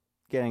about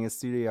getting a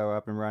studio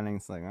up and running,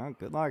 it's like, oh,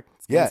 good luck.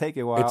 It's gonna take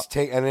you a while.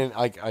 And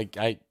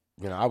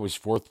then I was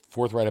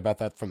forthright about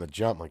that from the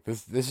jump. Like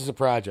this is a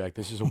project.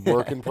 This is a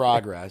work in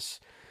progress,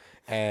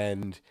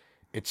 and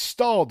it's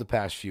stalled the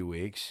past few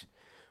weeks,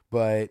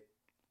 but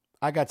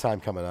I got time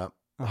coming up.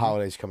 The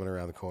holidays coming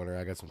around the corner.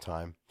 I got some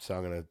time, so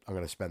I'm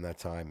gonna spend that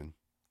time and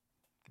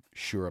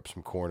shore up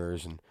some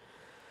corners and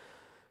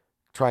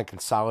try and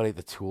consolidate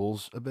the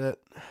tools a bit.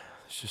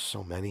 There's just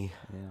so many.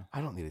 Yeah. I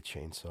don't need a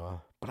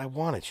chainsaw, but I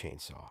want a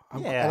chainsaw.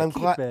 I'm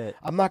keep glad. it.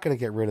 I'm not gonna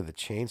get rid of the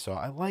chainsaw.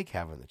 I like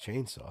having the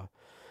chainsaw,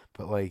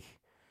 but like,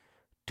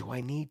 do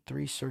I need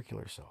 3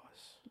 circular saws?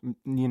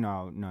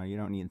 No, you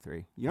don't need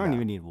 3. You don't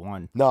even need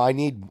 1. No, I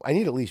need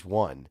at least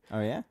 1.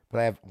 Oh yeah. But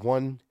I have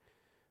 1.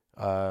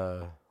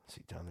 Let's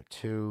see, down there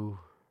 2,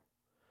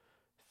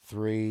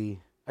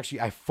 3. Actually,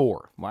 I have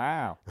 4.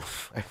 Wow.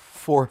 I have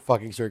 4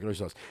 fucking circular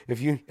saws.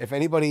 If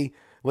anybody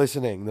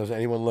listening knows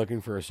anyone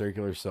looking for a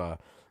circular saw,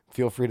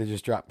 feel free to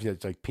just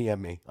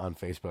PM me on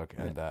Facebook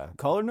and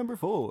Caller number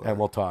 4. and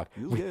we'll talk.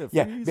 You'll get a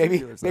Yeah, free maybe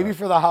circular saw. maybe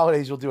for the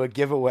holidays we'll do a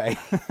giveaway.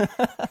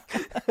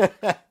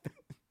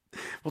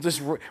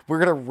 We're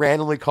gonna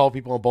randomly call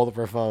people on both of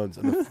our phones,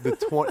 and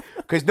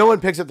because no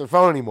one picks up their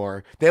phone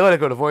anymore. They let it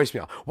go to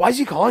voicemail. Why is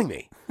he calling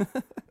me?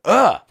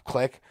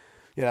 Click.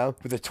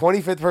 With the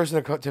 25th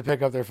person to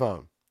pick up their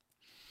phone,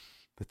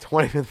 the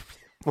 25th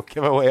will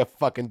give away a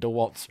fucking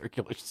DeWalt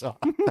circular saw.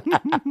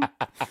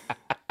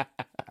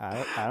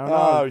 I don't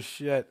know. Oh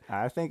shit!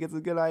 I think it's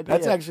a good idea.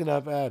 That's actually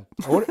not bad.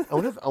 I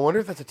wonder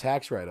if that's a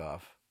tax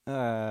write-off.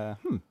 That's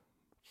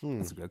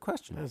a good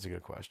question. That's a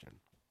good question.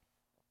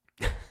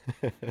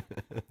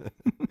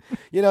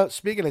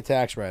 Speaking of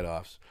tax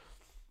write-offs,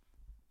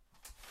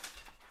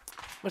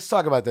 let's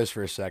talk about this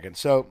for a second.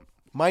 So,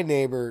 my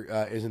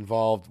neighbor is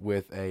involved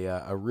with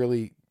a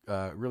really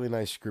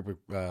nice group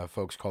of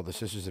folks called the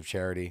Sisters of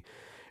Charity,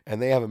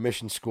 and they have a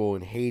mission school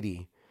in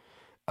Haiti.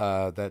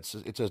 It's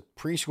a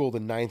preschool to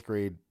 9th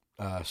grade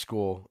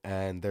school,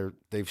 and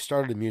they've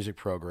started a music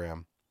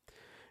program,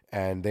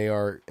 and they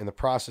are in the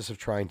process of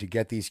trying to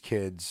get these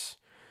kids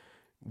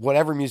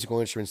whatever musical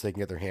instruments they can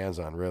get their hands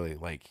on, really.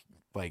 Like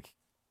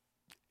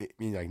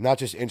like not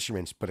just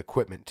instruments but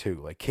equipment too,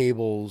 like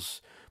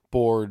cables,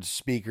 boards,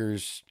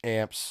 speakers,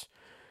 amps.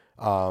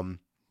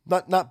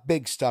 Not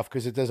big stuff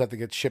because it does have to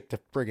get shipped to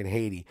friggin'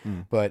 Haiti.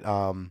 But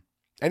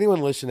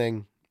anyone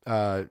listening,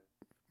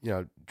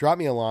 drop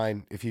me a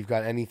line if you've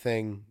got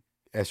anything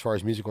as far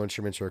as musical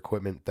instruments or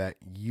equipment that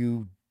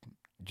you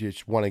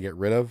just want to get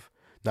rid of,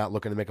 not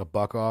looking to make a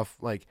buck off.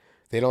 Like,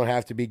 they don't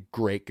have to be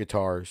great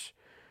guitars.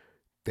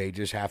 They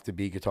just have to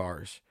be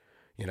guitars.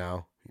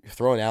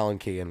 Throw an Allen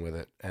key in with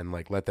it and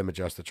like let them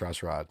adjust the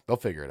truss rod. They'll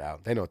figure it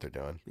out. They know what they're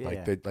doing.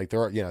 Yeah.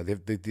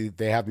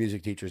 They have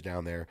music teachers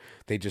down there.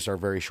 They just are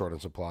very short on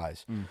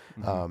supplies.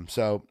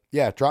 So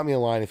yeah, drop me a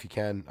line if you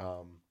can.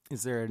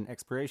 Is there an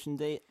expiration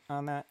date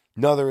on that?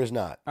 No, there is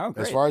not. Oh,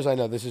 great. As far as I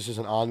know, this is just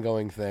an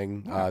ongoing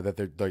thing that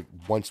they're like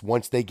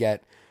once they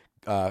get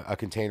a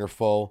container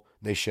full,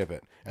 they ship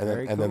it,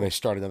 and then they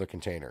start another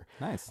container.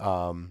 Nice.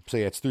 So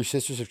yeah, it's through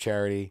Sisters of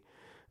Charity.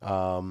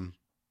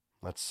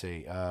 Let's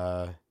see.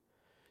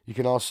 You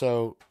can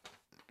also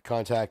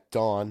contact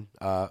Dawn,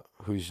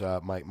 who's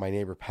my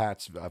neighbor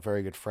Pat's a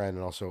very good friend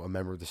and also a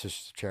member of the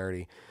Sisters of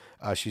Charity.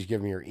 She's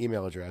given me her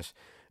email address.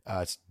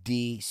 It's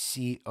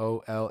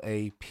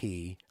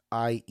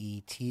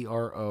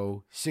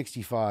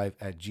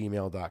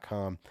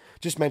DCOLAPIETRO65@gmail.com.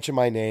 Just mention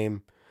my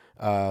name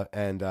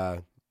and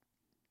let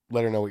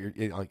her know what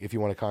if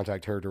you want to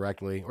contact her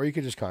directly, or you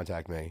could just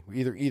contact me.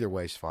 Either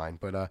way is fine.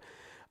 But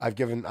I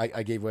gave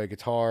away a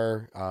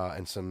guitar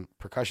and some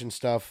percussion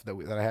stuff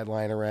that I had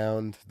lying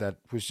around that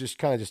was just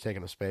kind of just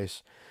taking up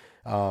space.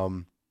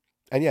 And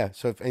yeah,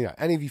 so if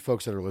any of you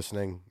folks that are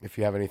listening, if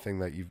you have anything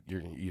that you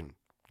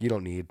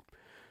don't need,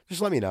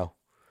 just let me know.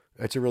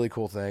 It's a really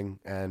cool thing,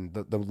 and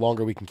the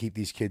longer we can keep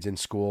these kids in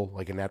school,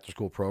 like an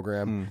after-school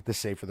program, the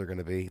safer they're going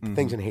to be. The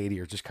things in Haiti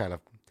are just kind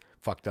of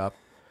fucked up.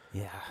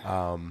 Yeah.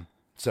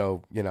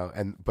 So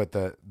but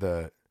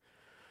the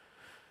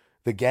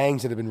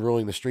gangs that have been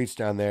ruling the streets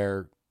down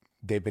there,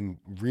 they've been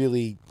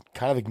really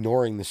kind of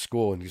ignoring the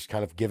school and just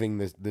kind of giving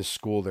this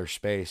school their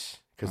space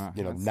because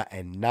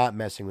not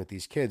messing with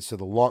these kids. So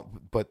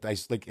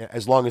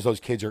as long as those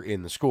kids are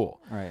in the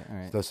school, right.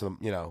 So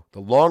the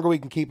longer we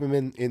can keep them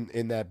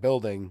in that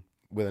building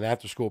with an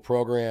after school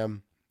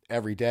program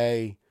every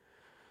day,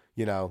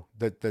 the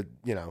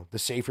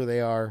safer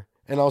they are.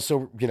 And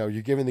also, you're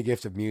giving the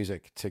gift of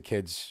music to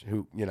kids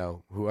who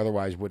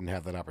otherwise wouldn't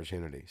have that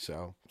opportunity.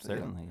 So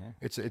Certainly, yeah.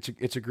 It's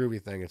a groovy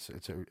thing. It's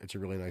a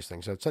really nice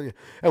thing. So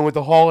and with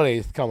the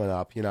holidays coming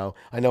up,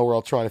 I know we're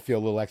all trying to feel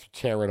a little extra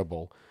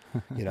charitable,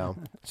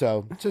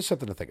 So it's just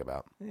something to think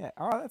about. Yeah.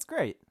 Oh, that's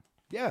great.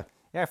 Yeah.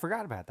 Yeah, I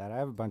forgot about that. I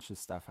have a bunch of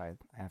stuff I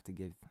have to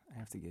give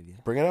you.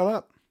 Bring it on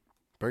up.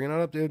 Bring it on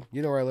up, dude.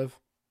 You know where I live.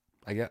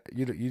 You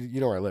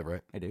know where I live,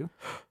 right? I do.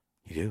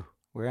 You do.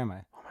 Where am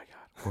I? Oh my god.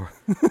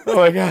 Oh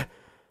my god.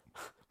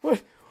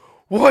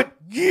 What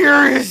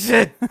year is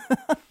it?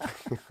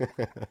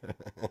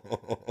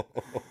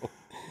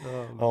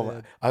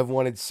 Oh, I've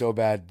wanted so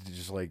bad to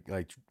just like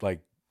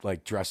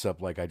dress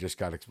up like I just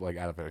got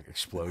out of an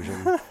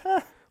explosion,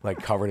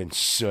 like covered in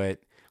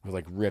soot with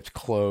like ripped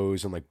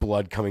clothes and like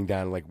blood coming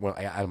down like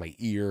out of my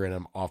ear and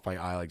I'm off my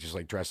eye, like just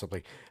like dress up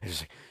like and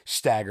just like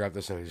stagger up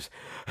this and just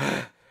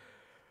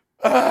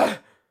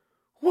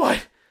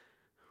what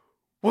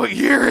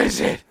year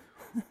is it?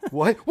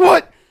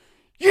 What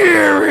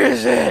year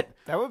is it?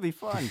 That would be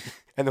fun.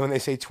 And then when they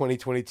say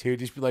 2022,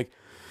 just be like,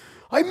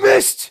 I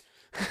missed.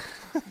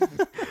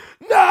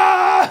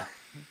 Nah.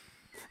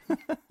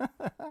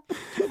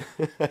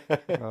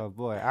 Oh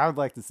boy, I would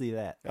like to see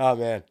that. Oh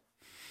man,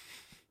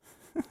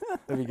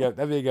 that'd be good.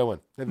 That'd be a good one.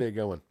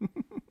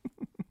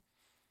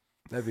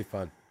 That'd be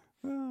fun.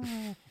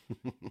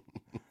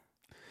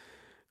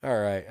 All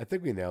right, I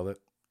think we nailed it.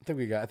 I think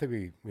we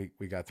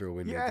got through a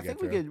window. Yeah, I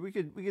think we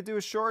could do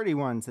a shorty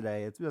one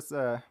today. It's just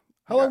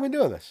how long have we been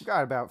doing this? We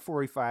got about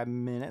 45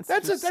 minutes.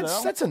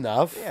 That's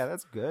enough. Yeah,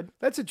 that's good.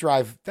 That's a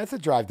drive. That's a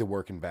drive to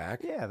work and back.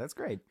 Yeah, that's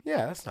great.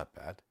 Yeah, that's not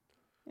bad.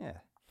 Yeah.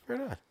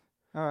 Right on.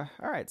 All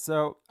right.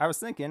 So I was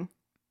thinking.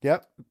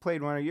 Yep. We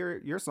played one of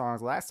your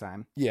songs last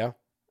time. Yeah.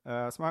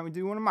 So why don't we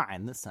do one of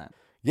mine this time?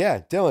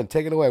 Yeah, Dylan,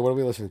 take it away. What are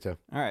we listening to?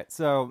 All right.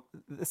 So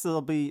this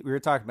will be. We were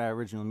talking about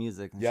original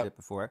music and shit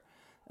before.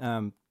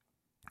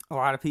 A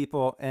lot of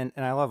people, and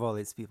I love all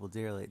these people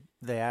dearly,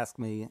 they ask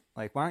me,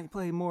 like, why don't you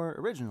play more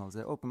originals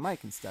at open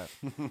mic and stuff?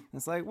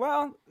 It's like,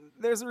 well,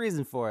 there's a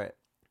reason for it.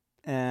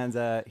 And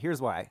here's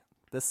why.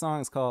 This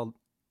song is called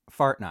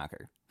Fart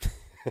Knocker.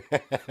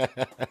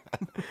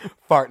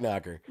 Fart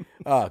Knocker.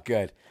 Oh,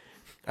 good.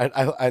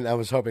 I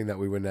was hoping that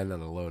we wouldn't end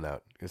on a low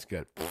note. It's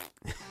good.